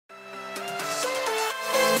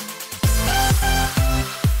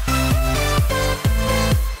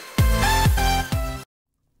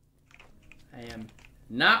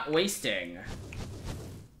Not wasting.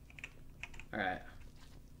 Alright.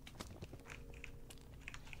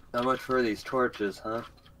 How much for these torches, huh?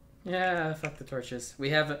 Yeah, fuck the torches.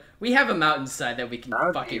 We have a mountainside that we can That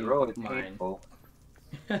would fucking be really mine. painful.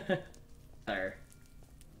 There.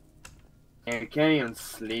 And you can't even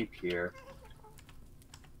sleep here.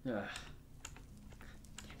 Ugh.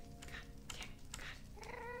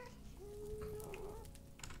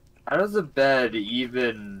 How does a bed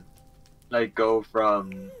even, like, go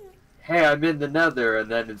from, hey, I'm in the nether, and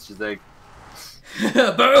then it's just like...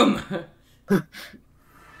 Boom! The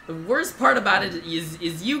worst part about it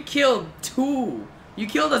is you killed two. You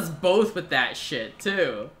killed us both with that shit,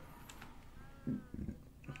 too.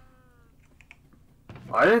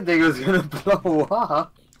 I didn't think it was gonna blow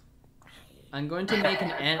up. I'm going to make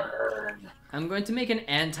an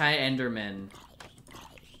anti-Enderman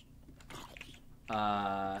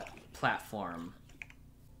platform.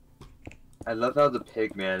 I love how the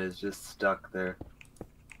pigman is just stuck there.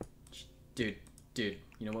 Dude, you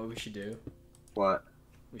know what we should do? What?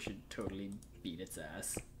 We should totally beat its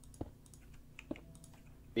ass.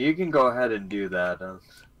 You can go ahead and do that.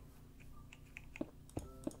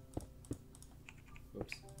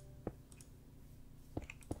 Oops.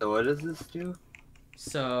 So what does this do?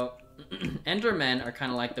 So, Endermen are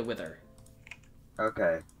kind of like the Wither.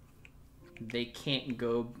 Okay. They can't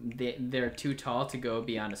go, they're too tall to go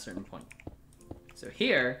beyond a certain point. So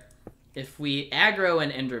here, if we aggro an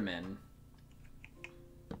Enderman,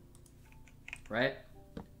 right?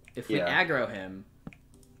 If we aggro him,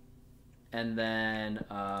 and then,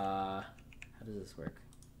 how does this work?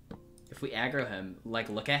 If we aggro him, like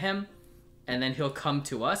look at him, and then he'll come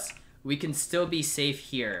to us, we can still be safe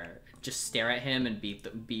here. Just stare at him and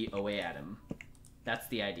beat away at him. That's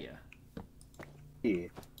the idea. Yeah.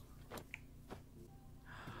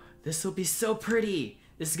 This will be so pretty.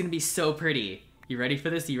 This is gonna be so pretty. You ready for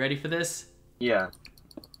this? You ready for this? Yeah.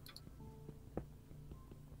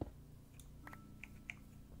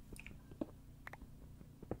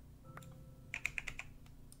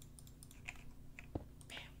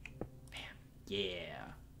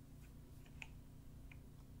 Yeah.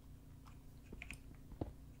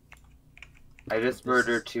 I just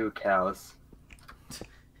murdered 2 cows.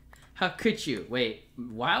 How could you? Wait,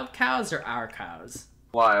 wild cows or our cows?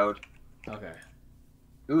 Wild. Okay.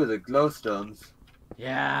 Ooh, the glowstones.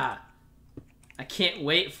 Yeah. I can't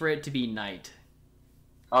wait for it to be night.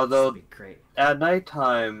 Although, Be great. at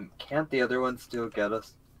nighttime, can't the other ones still get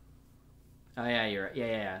us? Oh yeah, you're right.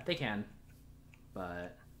 Yeah. They can.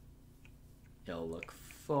 But it'll look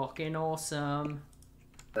fucking awesome.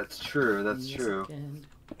 That's true, that's Yes, true. it can.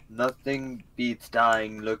 Nothing beats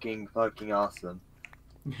dying looking fucking awesome.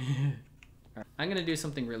 Right. I'm gonna do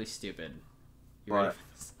something really stupid. You What? ready for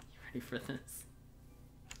this? You ready for this?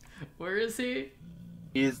 Where is he?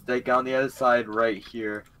 He's like on the other side right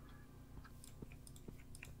here.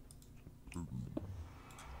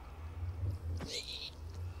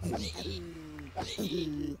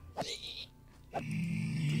 Did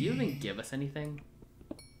you even give us anything?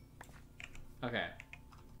 Okay.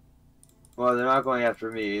 Well, they're not going after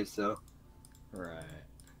me, so... Right.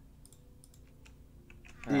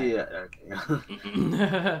 Yeah,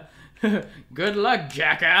 okay. Good luck,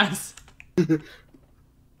 jackass!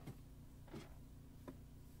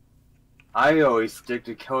 I always stick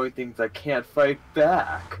to killing things I can't fight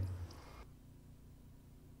back.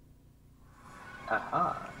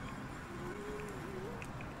 Aha.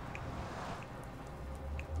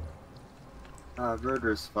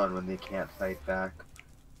 Murder's fun when they can't fight back.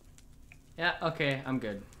 Yeah, okay, I'm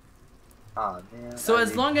good. Aw, man. So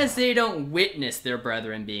as long as they don't witness their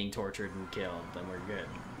brethren being tortured and killed, then we're good.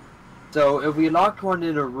 So if we locked one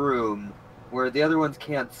in a room where the other ones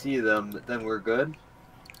can't see them, then we're good?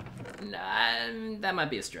 Nah, that might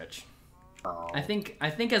be a stretch. Oh. I think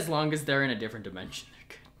as long as they're in a different dimension, they're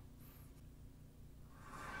good.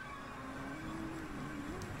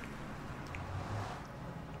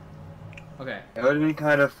 Okay. It would have been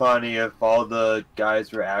kind of funny if all the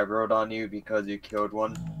guys were aggroed on you because you killed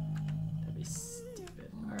one. That'd be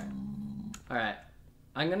stupid. Alright. Alright.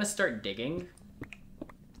 I'm gonna start digging.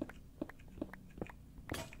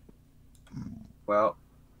 Well.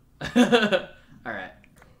 Alright.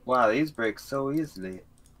 Wow, these break so easily.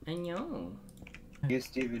 I know. New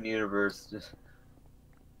Steven Universe. Just...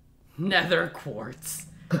 Nether quartz.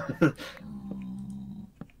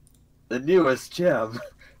 the newest gem.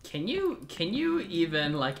 Can you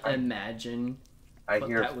even like imagine what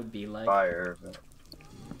hear that would be like? Fire. But...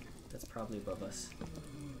 That's probably above us.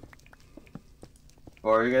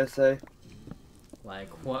 What were you gonna say? Like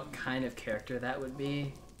what kind of character that would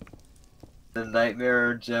be? The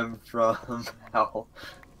nightmare gem from hell.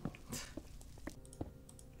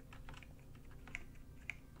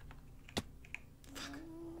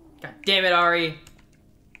 God damn it, Ari!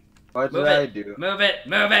 What Move did I it! do? Move it!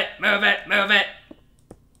 Move it! Move it! Move it!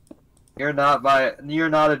 You're not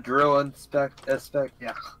a drill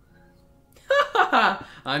yeah.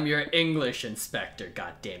 I'm your English inspector,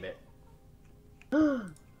 god damn it.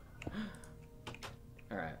 Alright.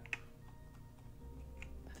 I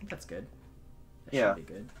think that's good. That Yeah. should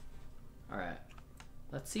be good. Alright.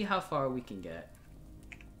 Let's see how far we can get.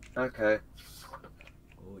 Okay.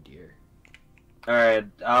 Oh dear. Alright,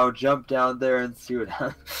 I'll jump down there and see what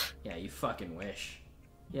happens. Yeah, you fucking wish.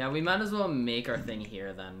 Yeah, we might as well make our thing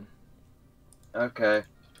here then. Okay.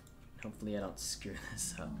 Hopefully I don't screw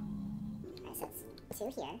this up. Alright, so it's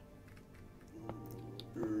 2 here.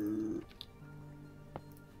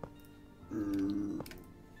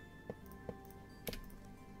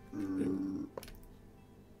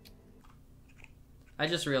 I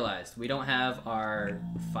just realized we don't have our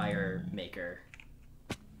fire maker.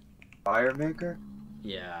 Fire maker?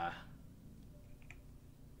 Yeah.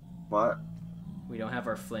 What? We don't have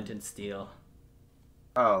our flint and steel.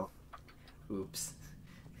 Oh. Oops.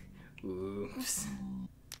 Oops.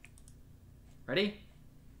 Ready?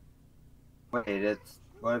 Wait,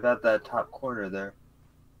 what about that top corner there?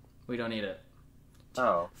 We don't need it.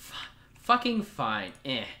 Oh. Fucking fine.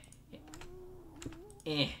 Eh.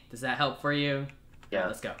 Eh. Does that help for you? Yeah.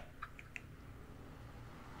 Let's go.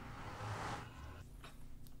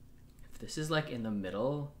 If this is like in the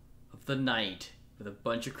middle of the night with a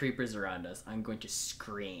bunch of creepers around us, I'm going to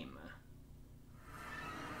scream.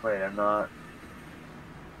 Wait, I'm not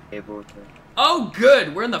able to... Oh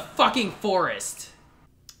good! We're in the fucking forest!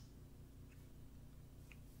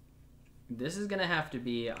 This is gonna have to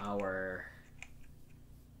be our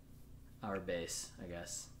base, I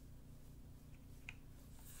guess.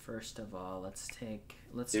 First of all, let's try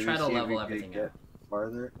to level everything up.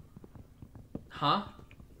 Farther? Huh?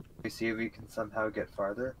 We see if we can somehow get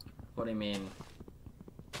farther? What do you mean?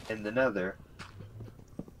 In the nether.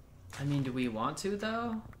 I mean, do we want to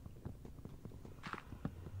though?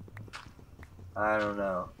 I don't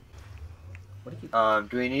know. What do you...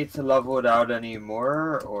 Do we need to level it out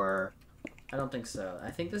anymore, or? I don't think so. I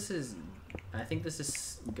think this is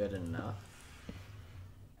good enough.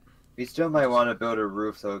 We still might want to build a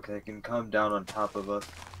roof so it can come down on top of us.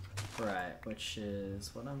 Right, which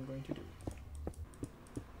is what I'm going to do.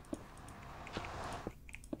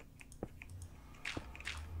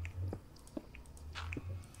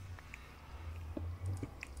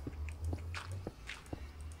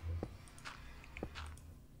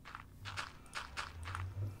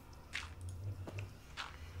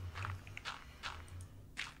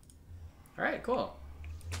 Alright, cool.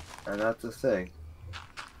 And that's the thing.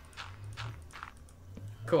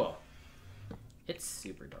 Cool. It's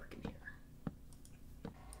super dark in here.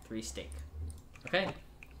 3 steak. Okay.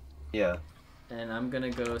 Yeah. And I'm gonna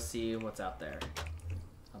go see what's out there.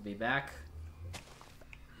 I'll be back.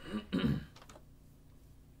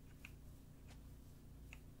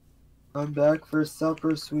 I'm back for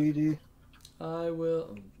supper, sweetie. I will...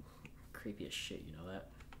 Oh, creepy as shit, you know that?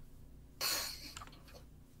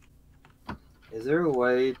 Is there a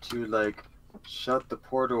way to, like, shut the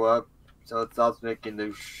portal up so it stops making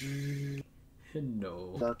the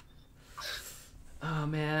No. stuff? Oh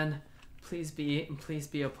man. Please be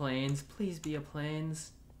a planes. Please be a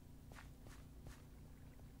planes.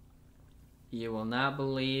 You will not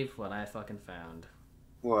believe what I fucking found.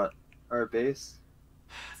 What? Our base?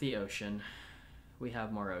 The ocean. We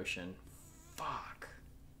have more ocean. Fuck.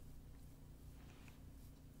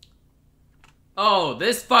 Oh,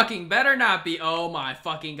 this fucking better not be. Oh my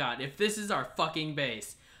fucking god. If this is our fucking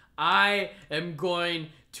base, I am going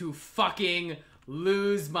to fucking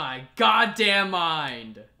lose my goddamn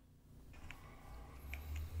mind.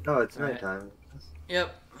 No, it's All right. nighttime.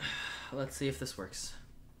 Yep. Let's see if this works.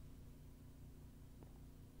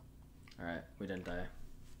 Alright, we didn't die.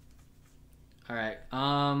 Alright,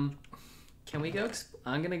 can we go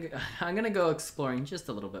I'm gonna go exploring just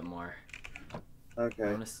a little bit more.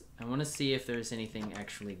 Okay. I wanna see if there's anything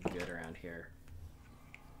actually good around here.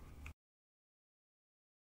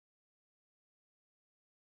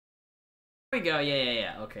 There we go,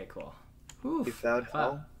 yeah. Okay, cool. Oof, You found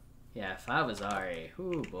hell? Yeah, if I was Ari,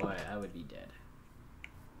 ooh boy, I would be dead.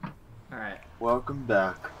 Alright. Welcome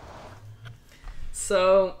back.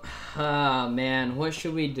 So, man, what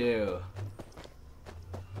should we do?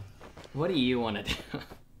 What do you want to do?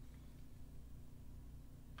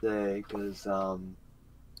 Day, cause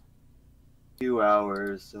 2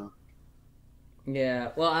 hours. So.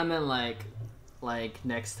 Yeah, well, I meant like, like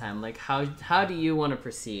next time? Like how do you want to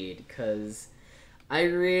proceed? Because I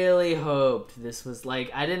really hoped this was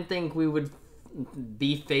like, I didn't think we would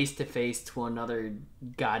be face to face to another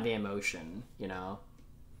goddamn ocean, you know?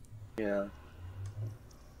 Yeah.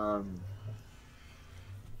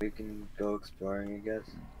 We can go exploring, I guess.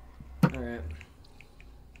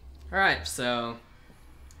 Alright, so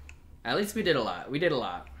at least we did a lot. We did a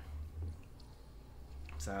lot.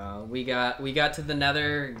 So we got to the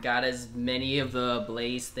Nether, got as many of the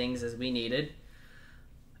blaze things as we needed.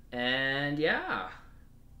 And yeah.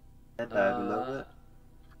 And died a little bit.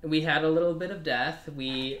 We had a little bit of death.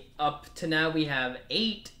 Up to now we have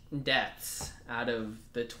 8 deaths out of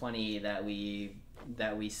the 20 that we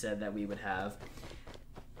said that we would have.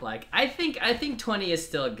 Like I think 20 is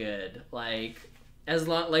still good. Like as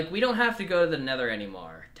long, like we don't have to go to the Nether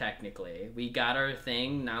anymore. Technically, we got our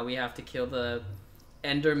thing. Now we have to kill the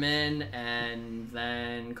Enderman and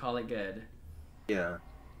then call it good. Yeah.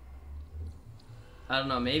 I don't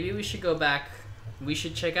know. Maybe we should go back. We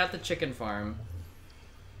should check out the chicken farm.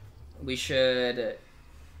 We should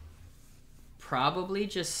probably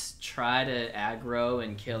just try to aggro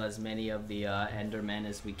and kill as many of the Endermen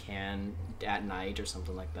as we can at night or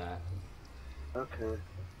something like that. Okay.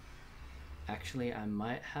 Actually, I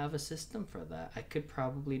might have a system for that. I could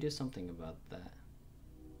probably do something about that.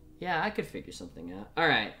 Yeah, I could figure something out.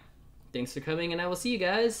 Alright. Thanks for coming, and I will see you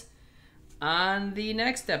guys on the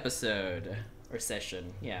next episode. Or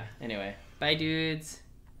session. Yeah, anyway. Bye, dudes.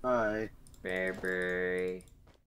 Bye. Bye, bye.